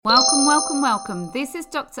Welcome, welcome, welcome. This is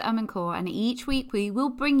Dr. Amancour, and each week we will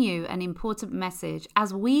bring you an important message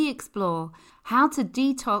as we explore how to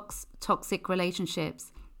detox toxic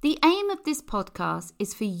relationships. The aim of this podcast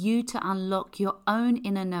is for you to unlock your own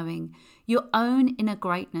inner knowing, your own inner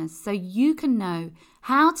greatness, so you can know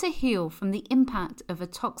how to heal from the impact of a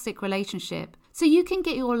toxic relationship, so you can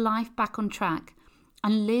get your life back on track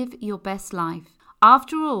and live your best life.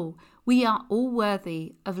 After all, we are all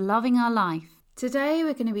worthy of loving our life. Today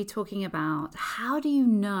we're going to be talking about how do you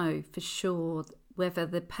know for sure whether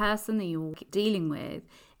the person that you're dealing with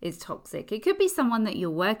is toxic. It could be someone that you're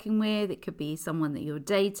working with, it could be someone that you're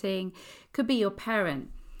dating, it could be your parent.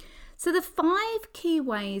 So the 5 key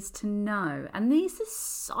ways to know, and these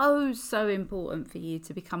are so important for you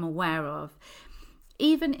to become aware of.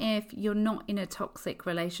 Even if you're not in a toxic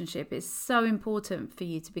relationship, it's so important for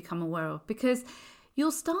you to become aware of, because you'll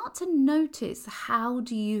start to notice how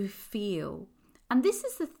do you feel. And this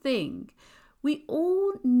is the thing, we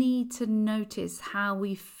all need to notice how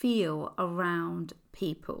we feel around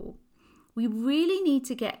people. We really need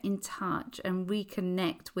to get in touch and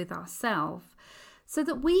reconnect with ourselves so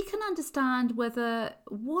that we can understand whether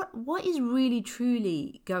what is really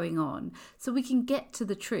truly going on, so we can get to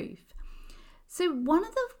the truth. So one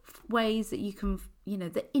of the ways that you can,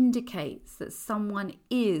 that indicates that someone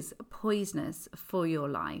is poisonous for your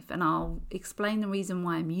life, and I'll explain the reason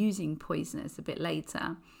why I'm using poisonous a bit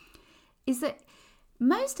later, is that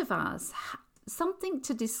most of us have something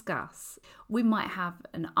to discuss. We might have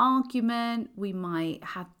an argument, we might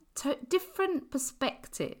have different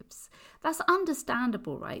perspectives. That's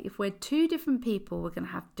understandable, right? If we're 2 different people, we're going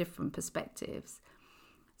to have different perspectives.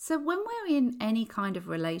 So when we're in any kind of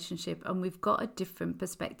relationship and we've got a different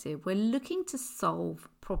perspective, we're looking to solve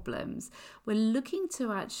problems. We're looking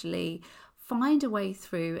to actually find a way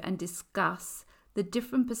through and discuss the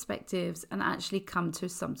different perspectives and actually come to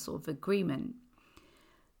some sort of agreement.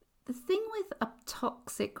 The thing with a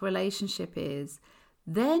toxic relationship is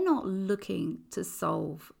they're not looking to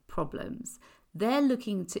solve problems. They're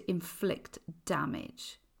looking to inflict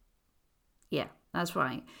damage. Yeah, that's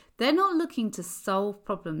right. They're not looking to solve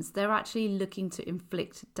problems. They're actually looking to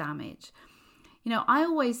inflict damage. I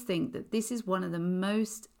always think that this is one of the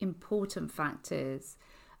most important factors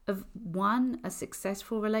of, one, a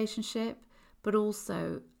successful relationship, but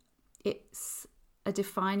also it's a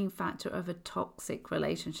defining factor of a toxic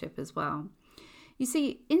relationship as well. You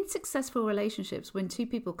see, in successful relationships, when 2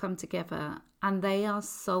 people come together and they are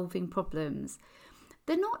solving problems,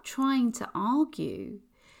 they're not trying to argue.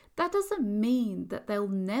 That doesn't mean that they'll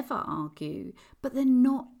never argue, but they're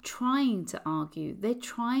not trying to argue. They're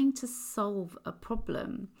trying to solve a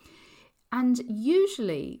problem. And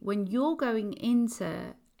usually when you're going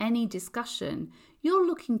into any discussion, you're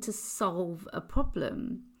looking to solve a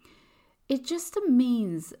problem. It just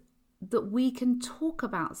means that we can talk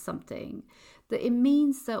about something, that it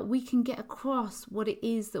means that we can get across what it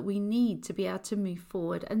is that we need to be able to move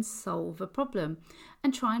forward and solve a problem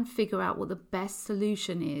and try and figure out what the best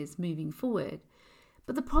solution is moving forward.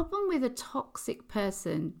 But the problem with a toxic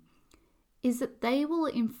person is that they will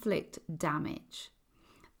inflict damage.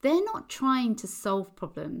 They're not trying to solve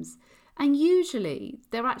problems, and usually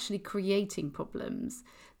they're actually creating problems.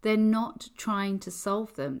 They're not trying to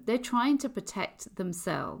solve them. They're trying to protect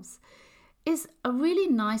themselves. It's a really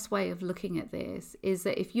nice way of looking at this, is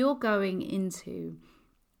that if you're going into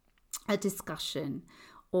a discussion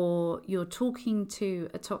or you're talking to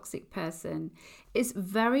a toxic person, it's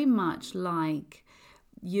very much like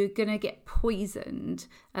you're going to get poisoned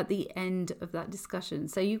at the end of that discussion.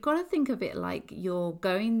 So you've got to think of it like you're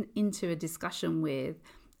going into a discussion with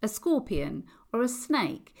a scorpion or a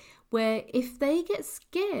snake, where if they get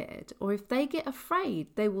scared or if they get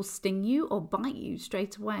afraid, they will sting you or bite you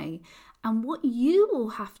straight away. And what you will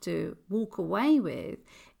have to walk away with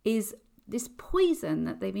is this poison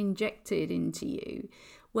that they've injected into you,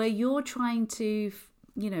 where you're trying to,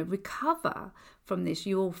 recover from this.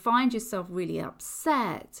 You'll find yourself really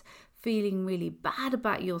upset, feeling really bad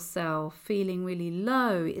about yourself, feeling really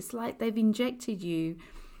low. It's like they've injected you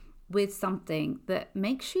with something that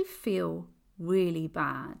makes you feel really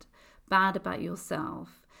bad about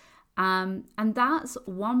yourself. And that's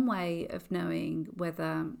one way of knowing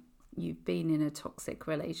whether you've been in a toxic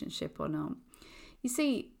relationship or not. You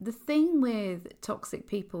see, the thing with toxic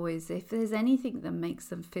people is if there's anything that makes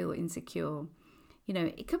them feel insecure,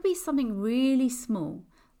 it could be something really small,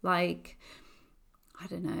 like, I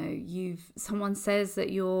don't know, someone says that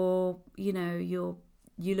you look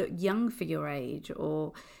young for your age,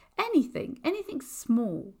 or anything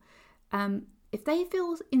small. If they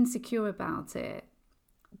feel insecure about it,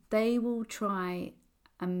 they will try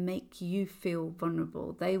and make you feel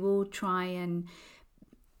vulnerable. They will try and,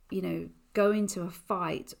 go into a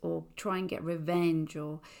fight or try and get revenge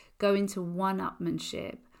or go into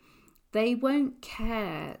one-upmanship. They won't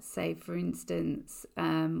care, say, for instance,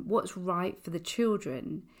 what's right for the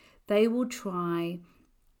children. They will try,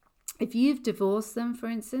 if you've divorced them, for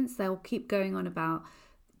instance, they'll keep going on about,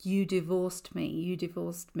 you divorced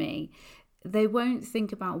me. They won't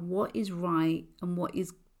think about what is right and what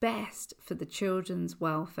is best for the children's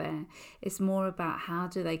welfare. It's more about how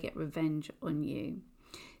do they get revenge on you.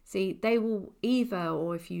 See, they will either,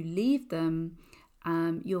 or if you leave them,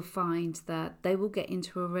 you'll find that they will get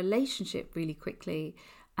into a relationship really quickly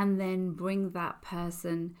and then bring that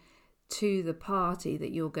person to the party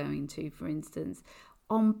that you're going to, for instance,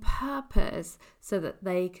 on purpose so that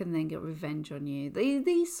they can then get revenge on you.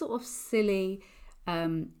 These sort of silly,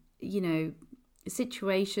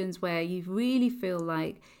 situations where you really feel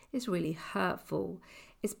like it's really hurtful.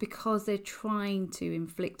 It's because they're trying to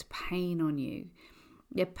inflict pain on you.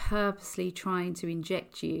 They're purposely trying to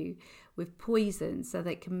inject you with poison so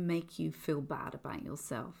they can make you feel bad about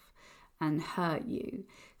yourself and hurt you.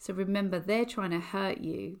 So remember, they're trying to hurt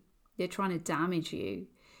you. They're trying to damage you.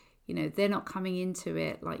 They're not coming into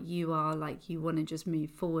it like you are, like you want to just move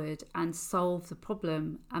forward and solve the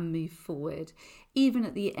problem and move forward. Even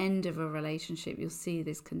at the end of a relationship, you'll see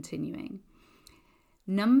this continuing.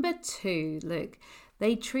 Number 2, look,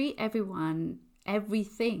 they treat everything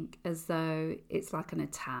as though it's like an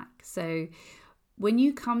attack. So when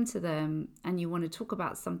you come to them and you want to talk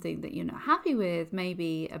about something that you're not happy with,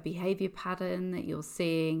 maybe a behavior pattern that you're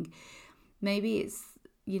seeing, maybe it's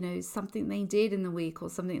something they did in the week or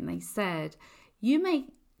something they said, you may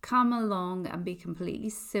come along and be completely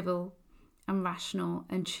civil and rational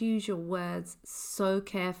and choose your words so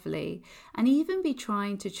carefully, and even be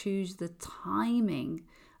trying to choose the timing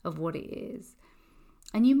of what it is.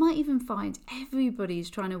 And you might even find everybody's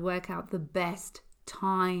trying to work out the best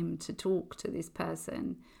time to talk to this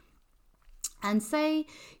person. And say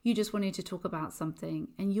you just wanted to talk about something,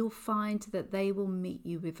 and you'll find that they will meet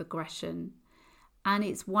you with aggression. And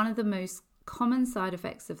it's one of the most common side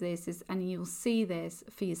effects of this is, and you'll see this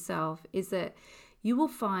for yourself, is that you will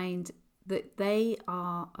find that they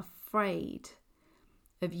are afraid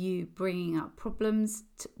of you bringing up problems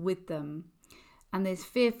with them. And they're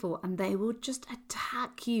fearful, and they will just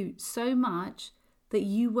attack you so much that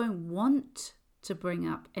you won't want to bring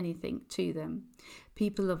up anything to them.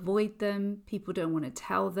 People avoid them. People don't want to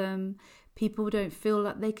tell them. People don't feel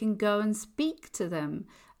like they can go and speak to them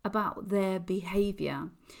about their behavior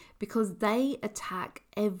because they attack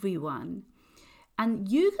everyone. And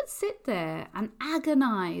you could sit there and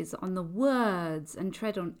agonize on the words and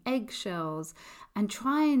tread on eggshells and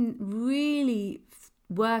try and really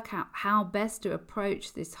work out how best to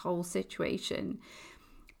approach this whole situation.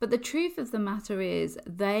 But the truth of the matter is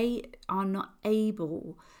they are not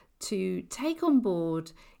able to take on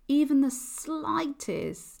board even the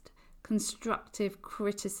slightest constructive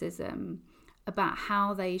criticism about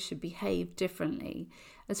how they should behave differently.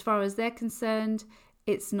 As far as they're concerned,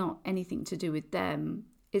 it's not anything to do with them.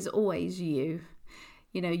 It's always you.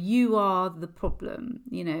 You are the problem,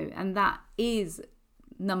 and that is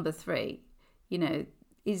number 3,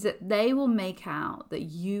 is that they will make out that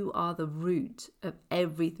you are the root of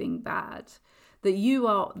everything bad, that you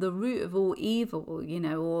are the root of all evil,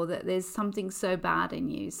 or that there's something so bad in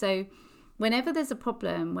you. So whenever there's a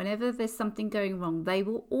problem, whenever there's something going wrong, they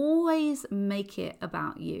will always make it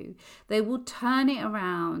about you. They will turn it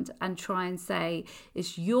around and try and say,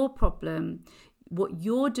 it's your problem. What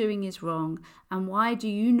you're doing is wrong. And why do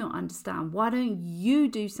you not understand? Why don't you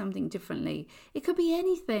do something differently? It could be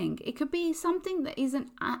anything. It could be something that isn't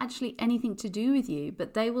actually anything to do with you,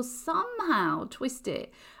 but they will somehow twist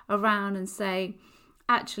it around and say,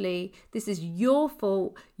 actually, this is your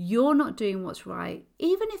fault. You're not doing what's right.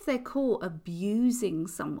 Even if they're caught abusing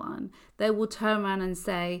someone, they will turn around and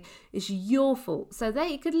say, it's your fault. So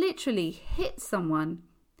they could literally hit someone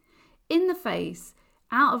in the face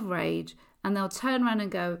out of rage, and they'll turn around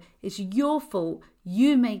and go, it's your fault.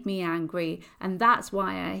 You made me angry, and that's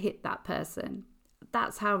why I hit that person.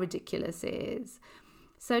 That's how ridiculous it is.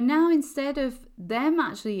 So now instead of them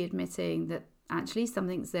actually admitting that actually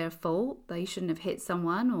something's their fault, they shouldn't have hit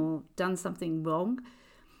someone or done something wrong,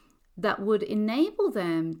 that would enable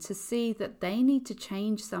them to see that they need to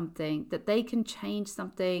change something, that they can change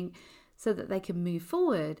something so that they can move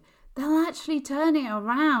forward, they'll actually turn it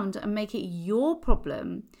around and make it your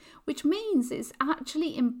problem, which means it's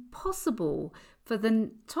actually impossible for the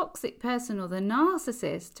toxic person or the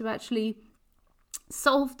narcissist to actually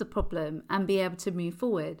solve the problem and be able to move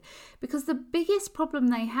forward. Because the biggest problem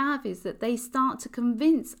they have is that they start to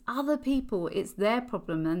convince other people it's their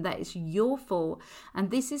problem and that it's your fault. And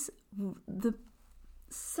this is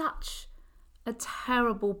such a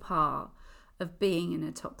terrible part of being in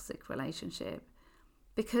a toxic relationship,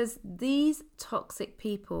 because these toxic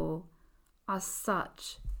people are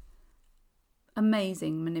such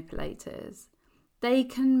amazing manipulators. They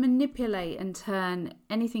can manipulate and turn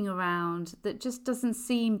anything around that just doesn't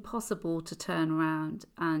seem possible to turn around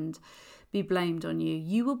and be blamed on you.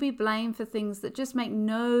 You will be blamed for things that just make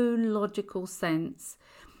no logical sense.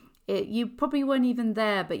 You probably weren't even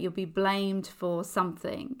there, but you'll be blamed for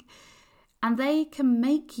something. And they can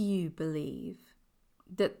make you believe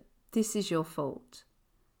that this is your fault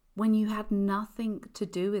when you had nothing to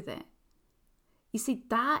do with it. You see,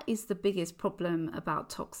 that is the biggest problem about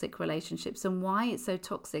toxic relationships and why it's so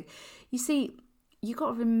toxic. You see, you got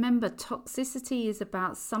to remember, toxicity is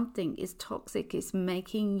about something is toxic. It's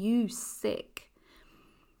making you sick.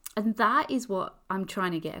 And that is what I'm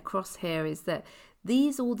trying to get across here, is that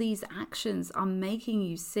all these actions are making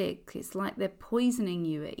you sick. It's like they're poisoning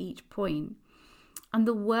you at each point. And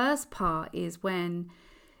the worst part is when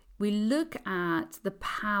we look at the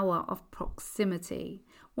power of proximity.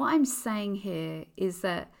 What I'm saying here is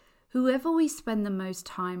that whoever we spend the most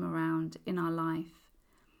time around in our life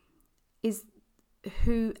is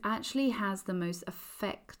who actually has the most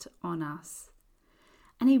effect on us.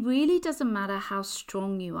 And it really doesn't matter how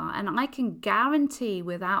strong you are. And I can guarantee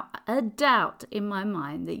without a doubt in my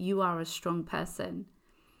mind that you are a strong person.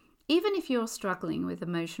 Even if you're struggling with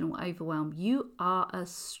emotional overwhelm, you are a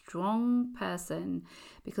strong person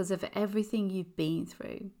because of everything you've been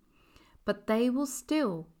through. But they will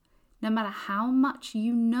still, no matter how much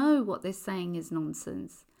you know what they're saying is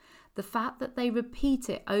nonsense, the fact that they repeat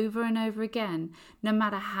it over and over again, no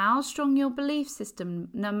matter how strong your belief system,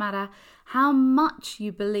 no matter how much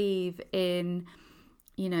you believe in,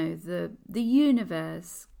 the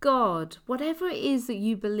universe, God, whatever it is that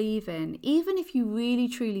you believe in, even if you really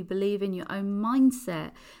truly believe in your own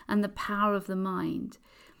mindset and the power of the mind,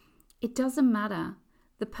 it doesn't matter.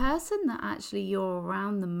 The person that actually you're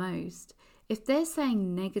around the most, if they're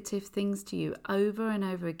saying negative things to you over and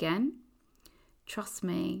over again, trust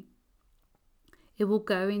me, it will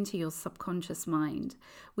go into your subconscious mind.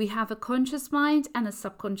 We have a conscious mind and a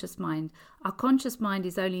subconscious mind. Our conscious mind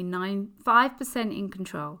is only 5% in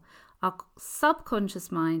control. Our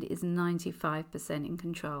subconscious mind is 95% in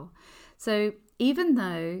control. So even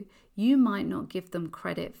though you might not give them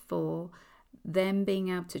credit for them being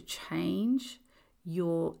able to change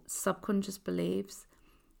your subconscious beliefs,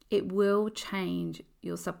 it will change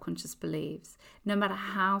your subconscious beliefs. No matter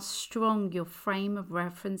how strong your frame of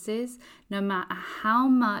reference is, no matter how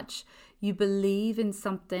much you believe in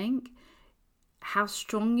something, how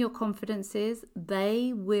strong your confidence is,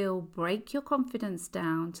 they will break your confidence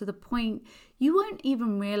down to the point you won't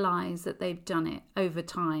even realize that they've done it over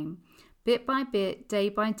time. Bit by bit, day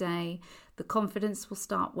by day, the confidence will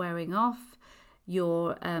start wearing off.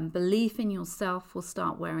 Your belief in yourself will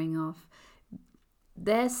start wearing off.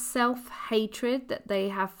 Their self-hatred that they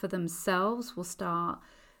have for themselves will start,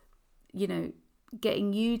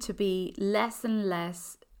 getting you to be less and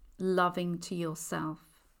less loving to yourself.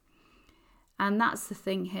 And that's the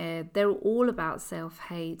thing here. They're all about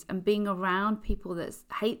self-hate, and being around people that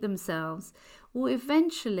hate themselves will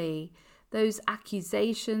eventually, those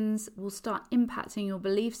accusations will start impacting your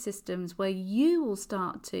belief systems, where you will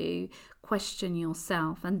start to question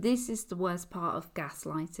yourself. And this is the worst part of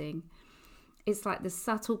gaslighting. It's like the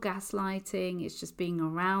subtle gaslighting. It's just being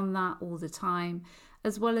around that all the time,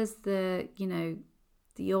 as well as the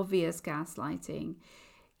obvious gaslighting.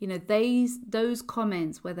 Those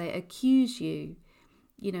comments where they accuse you,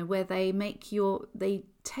 where they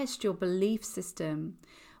test your belief system,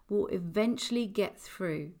 will eventually get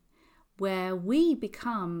through, where we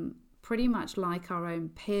become pretty much like our own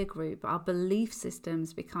peer group. Our belief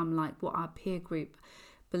systems become like what our peer group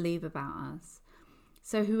believe about us.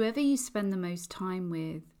 So whoever you spend the most time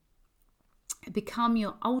with become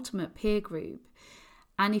your ultimate peer group.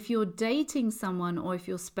 And if you're dating someone, or if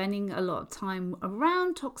you're spending a lot of time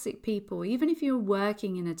around toxic people, even if you're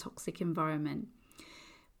working in a toxic environment,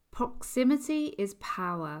 proximity is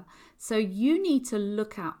power. So you need to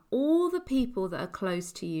look at all the people that are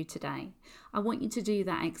close to you today. I want you to do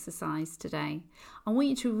that exercise today. I want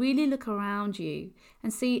you to really look around you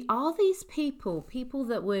and see, are these people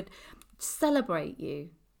that would celebrate you,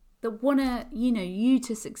 that want to, you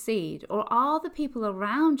to succeed? Or are the people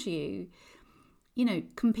around you,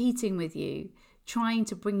 competing with you, trying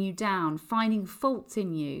to bring you down, finding faults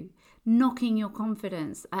in you, knocking your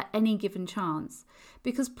confidence at any given chance.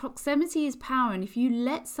 Because proximity is power, and if you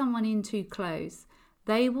let someone in too close,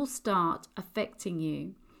 they will start affecting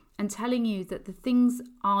you and telling you that the things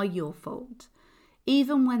are your fault,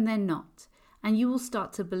 even when they're not. And you will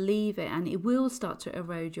start to believe it, and it will start to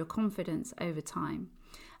erode your confidence over time.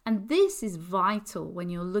 And this is vital when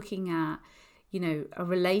you're looking at, a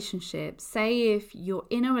relationship. Say if you're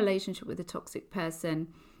in a relationship with a toxic person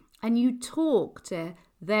and you talk to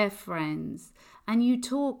their friends and you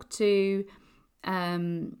talk to,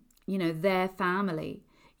 their family,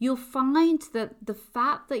 you'll find that the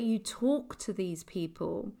fact that you talk to these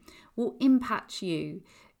people will impact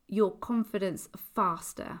your confidence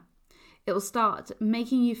faster. It will start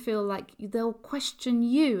making you feel like they'll question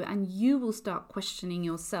you, and you will start questioning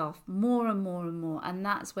yourself more and more and more. And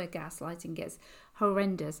that's where gaslighting gets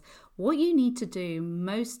horrendous. What you need to do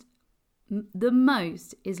the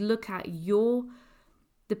most is look at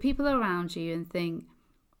the people around you and think,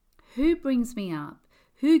 who brings me up?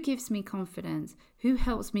 Who gives me confidence? Who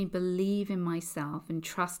helps me believe in myself and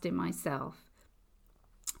trust in myself?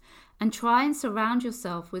 And try and surround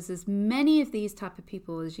yourself with as many of these type of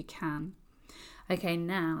people as you can. Okay,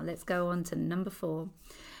 now let's go on to number 4.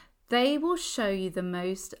 They will show you the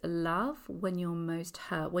most love when you're most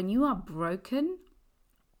hurt. When you are broken,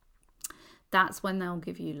 that's when they'll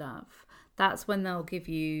give you love. That's when they'll give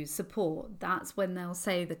you support. That's when they'll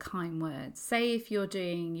say the kind words. Say if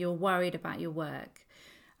you're worried about your work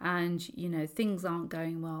and, things aren't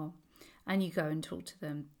going well, and you go and talk to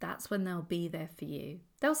them, that's when they'll be there for you.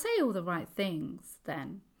 They'll say all the right things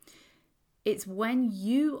then. It's when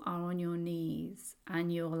you are on your knees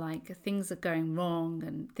and you're like, things are going wrong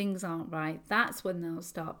and things aren't right, that's when they'll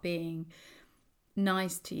start being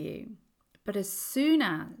nice to you. But as soon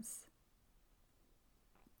as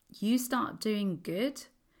you start doing good,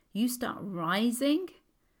 you start rising,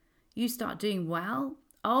 you start doing well,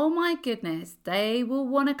 oh my goodness, they will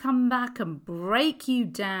want to come back and break you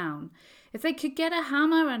down. If they could get a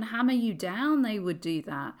hammer and hammer you down, they would do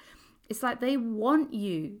that. It's like they want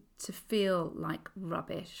you to feel like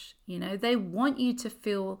rubbish. They want you to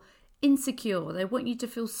feel insecure. They want you to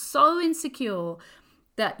feel so insecure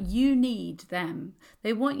that you need them.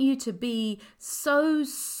 They want you to be so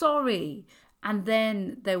sorry, and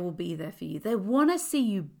then they will be there for you. They want to see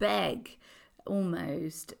you beg,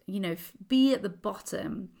 almost, be at the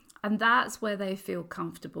bottom. And that's where they feel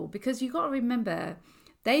comfortable, because you got to remember,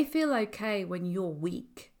 they feel okay when you're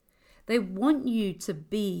weak. They want you to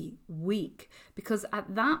be weak, because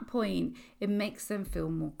at that point, it makes them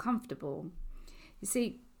feel more comfortable. You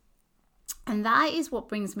see, and that is what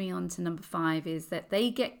brings me on to number 5, is that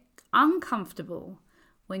they get uncomfortable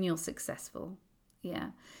when you're successful. Yeah,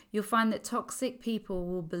 you'll find that toxic people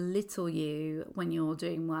will belittle you when you're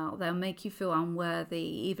doing well. They'll make you feel unworthy,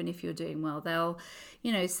 even if you're doing well. They'll,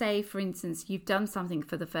 say, for instance, you've done something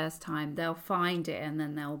for the first time. They'll find it and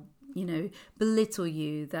then they'll, belittle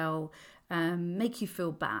you. They'll make you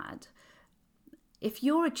feel bad. If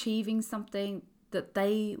you're achieving something that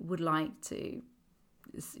they would like to,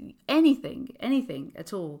 anything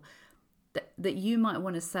at all, that you might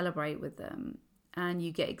want to celebrate with them, and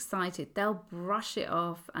you get excited, they'll brush it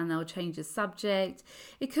off and they'll change the subject.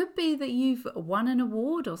 It could be that you've won an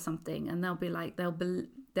award or something, and they'll be like,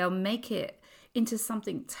 they'll make it into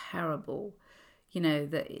something terrible,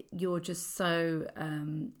 that you're just so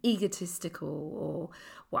egotistical or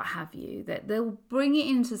what have you, that they'll bring it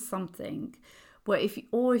into something where if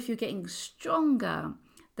you're getting stronger,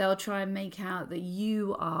 they'll try and make out that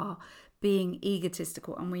you are being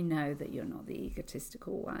egotistical, and we know that you're not the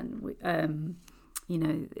egotistical one.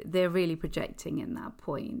 They're really projecting in that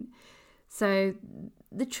point. So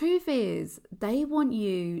the truth is, they want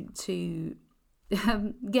you to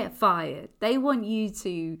get fired. They want you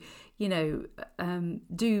to,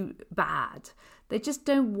 do bad. They just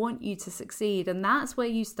don't want you to succeed. And that's where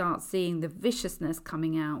you start seeing the viciousness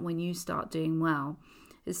coming out when you start doing well.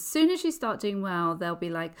 As soon as you start doing well, they'll be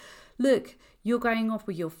like, look, you're going off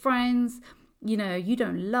with your friends. You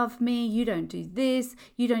don't love me. You don't do this.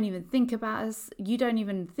 You don't even think about us. You don't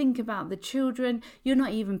even think about the children. You're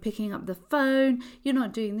not even picking up the phone. You're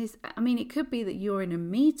not doing this. I mean, it could be that you're in a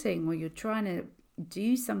meeting or you're trying to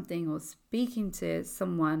do something or speaking to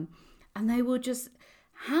someone, and they will just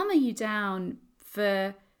hammer you down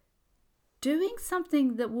for doing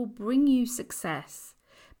something that will bring you success.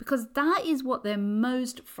 Because that is what they're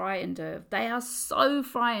most frightened of. They are so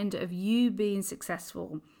frightened of you being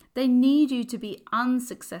successful. They need you to be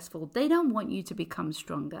unsuccessful. They don't want you to become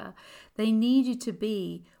stronger. They need you to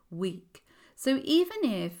be weak. So even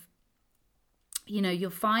if you're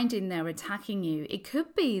finding they're attacking you. It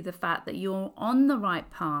could be the fact that you're on the right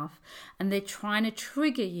path and they're trying to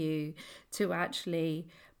trigger you to actually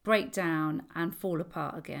break down and fall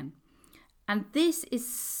apart again. And this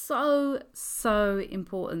is so, so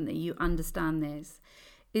important that you understand this,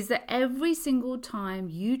 is that every single time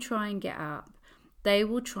you try and get up, they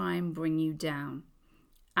will try and bring you down.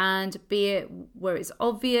 And be it where it's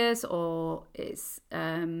obvious or it's,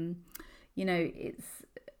 it's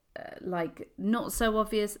like not so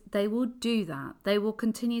obvious, they will do that. They will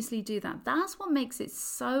continuously do that. That's what makes it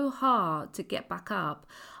so hard to get back up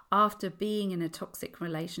after being in a toxic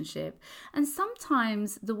relationship. And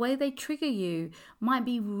sometimes the way they trigger you might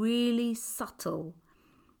be really subtle.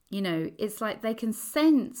 It's like they can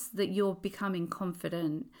sense that you're becoming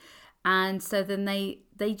confident. And so then they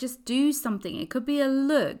just do something. It could be a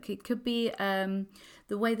look. It could be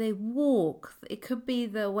the way they walk. It could be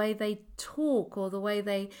the way they talk or the way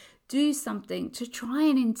they do something to try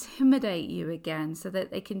and intimidate you again so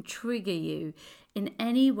that they can trigger you in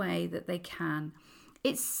any way that they can.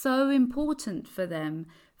 It's so important for them,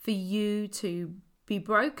 for you to be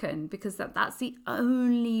broken, because that's the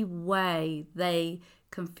only way they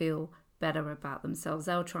can feel better about themselves.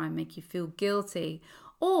 They'll try and make you feel guilty,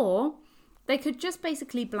 or they could just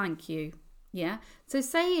basically blank you. Yeah. So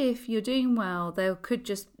say if you're doing well, they could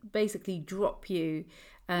just basically drop you,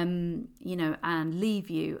 and leave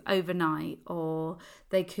you overnight, or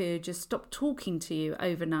they could just stop talking to you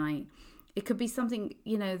overnight. It could be something,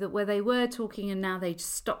 that where they were talking and now they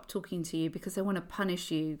just stop talking to you because they want to punish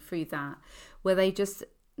you through that, where they just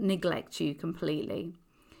neglect you completely.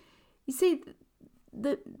 You see,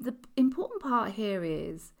 the important part here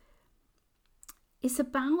is it's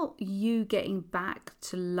about you getting back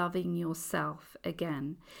to loving yourself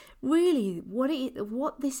again. Really,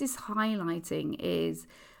 what this is highlighting is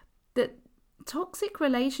that toxic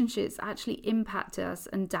relationships actually impact us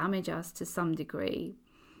and damage us to some degree,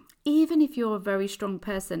 even if you're a very strong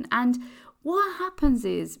person. And what happens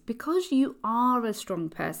is, because you are a strong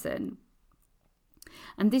person,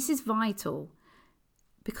 and this is vital,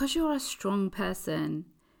 because you're a strong person,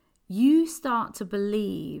 you start to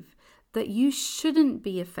believe that you shouldn't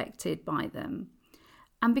be affected by them.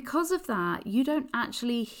 And because of that, you don't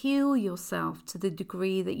actually heal yourself to the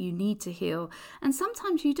degree that you need to heal. And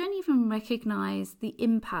sometimes you don't even recognize the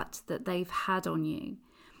impact that they've had on you.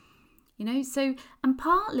 So, and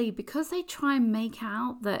partly because they try and make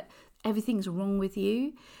out that everything's wrong with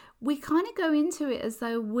you, we kind of go into it as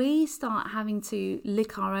though we start having to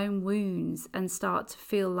lick our own wounds and start to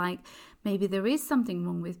feel like maybe there is something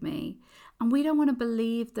wrong with me. And we don't want to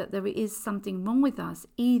believe that there is something wrong with us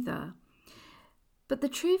either. But the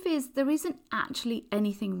truth is, there isn't actually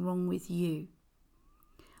anything wrong with you.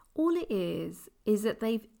 All it is that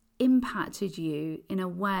they've impacted you in a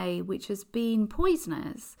way which has been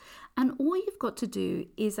poisonous. And all you've got to do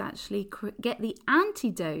is actually get the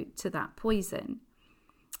antidote to that poison.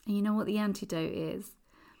 And you know what the antidote is?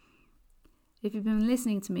 If you've been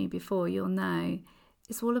listening to me before, you'll know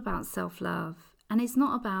it's all about self-love. And it's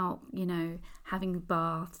not about, having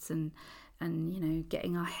baths and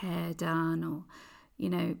getting our hair done, or,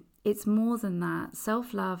 it's more than that.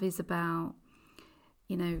 Self-love is about,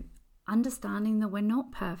 understanding that we're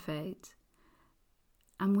not perfect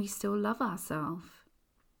and we still love ourselves.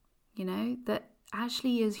 That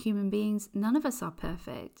actually as human beings, none of us are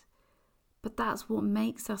perfect. But that's what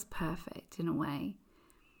makes us perfect in a way,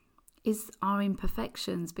 is our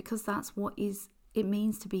imperfections, because that's what it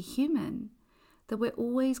means to be human. That we're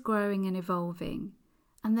always growing and evolving,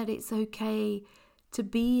 and that it's okay to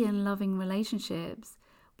be in loving relationships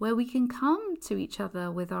where we can come to each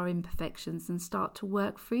other with our imperfections and start to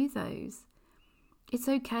work through those. It's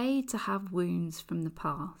okay to have wounds from the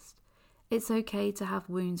past. It's okay to have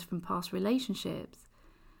wounds from past relationships.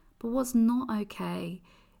 But what's not okay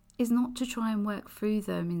is not to try and work through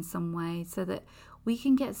them in some way so that we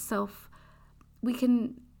can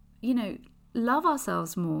love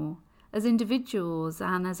ourselves more as individuals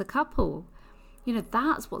and as a couple.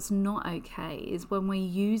 That's what's not okay, is when we're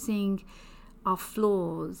using our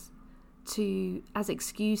flaws as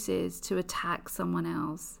excuses to attack someone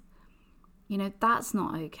else. That's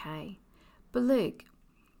not okay. But look,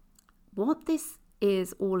 what this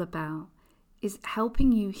is all about is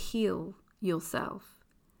helping you heal yourself.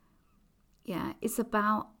 Yeah, it's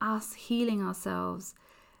about us healing ourselves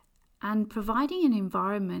and providing an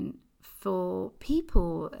environment for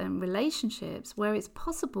people and relationships where it's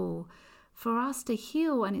possible for us to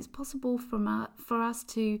heal, and it's possible for us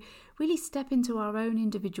to really step into our own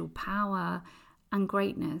individual power and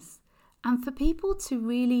greatness, and for people to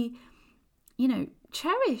really,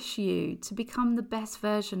 cherish you to become the best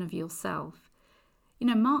version of yourself.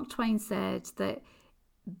 Mark Twain said that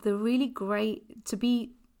the really great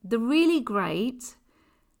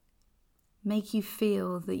make you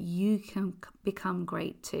feel that you can become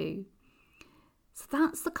great too. So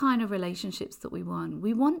that's the kind of relationships that we want.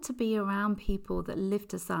 We want to be around people that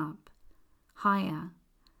lift us up higher,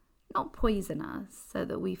 not poison us so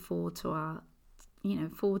that we fall to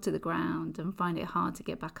the ground and find it hard to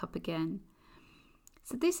get back up again.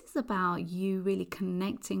 So this is about you really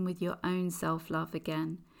connecting with your own self-love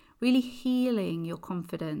again, really healing your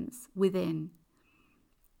confidence within.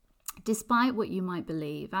 Despite what you might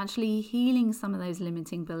believe, actually healing some of those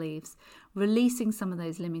limiting beliefs, releasing some of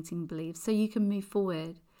those limiting beliefs so you can move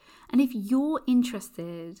forward. And if you're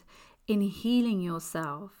interested in healing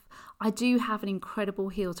yourself, I do have an incredible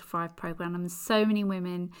Heal to Thrive program. I'm so many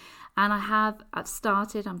women, and I'm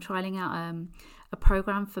trialing out a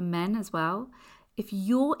program for men as well. If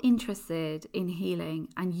you're interested in healing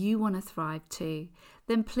and you want to thrive too,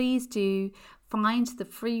 then please do find the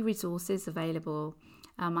free resources available.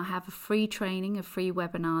 I have a free training, a free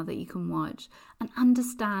webinar that you can watch and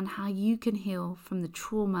understand how you can heal from the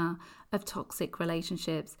trauma of toxic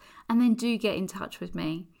relationships. And then do get in touch with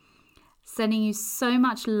me. Sending you so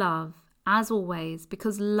much love, as always,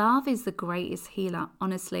 because love is the greatest healer,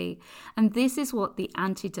 honestly. And this is what the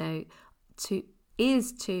antidote to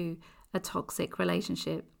a toxic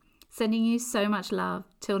relationship. Sending you so much love.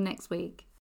 Till next week.